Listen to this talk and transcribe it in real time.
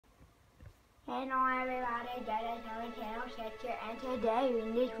Hello everybody, that is our channel Sethnty, and today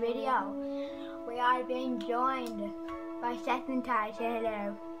in this video we are being joined by sethnty. Say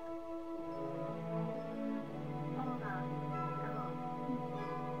hello.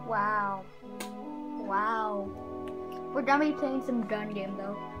 Wow. Wow. We're gonna be playing some gun game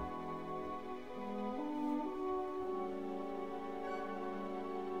though.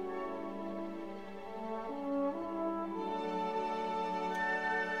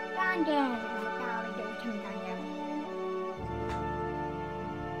 Gun game.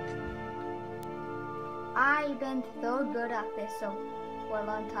 I've been so good at this for a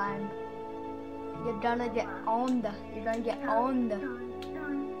long time. You're gonna get owned. You're gonna get owned.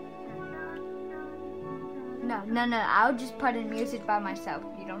 No. I'll just put in music by myself.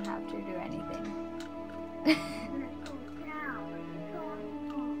 You don't have to do anything.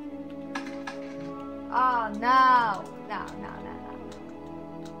 Oh no. No.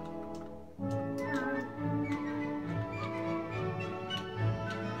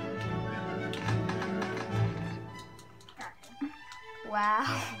 Wow.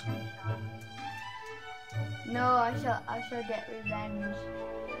 No, I shall get revenge.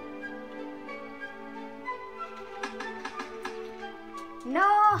 No.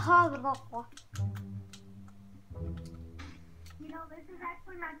 You know, this is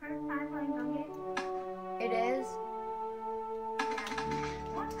actually my first time playing gun game. It is.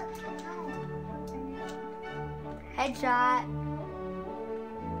 What the no. Headshot.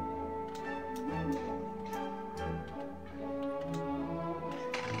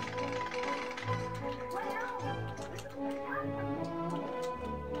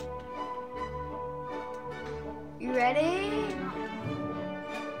 You ready?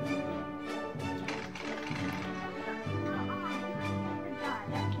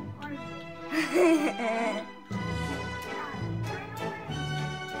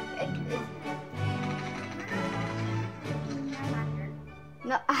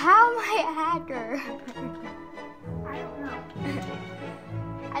 No, how am I a hacker? I don't know.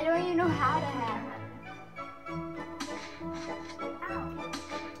 I don't even know how to hack.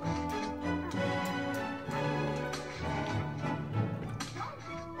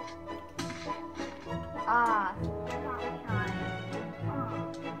 Ah.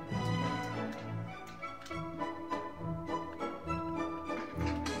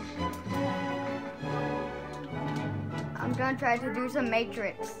 I'm gonna try to do some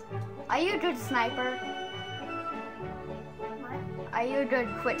matrix. Are you a good sniper? What? Are you a good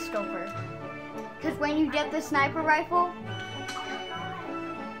quick scoper? Because when you get the sniper rifle,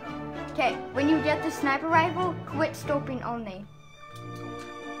 okay, when you get the sniper rifle, quit scoping only.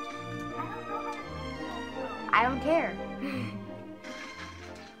 I don't care.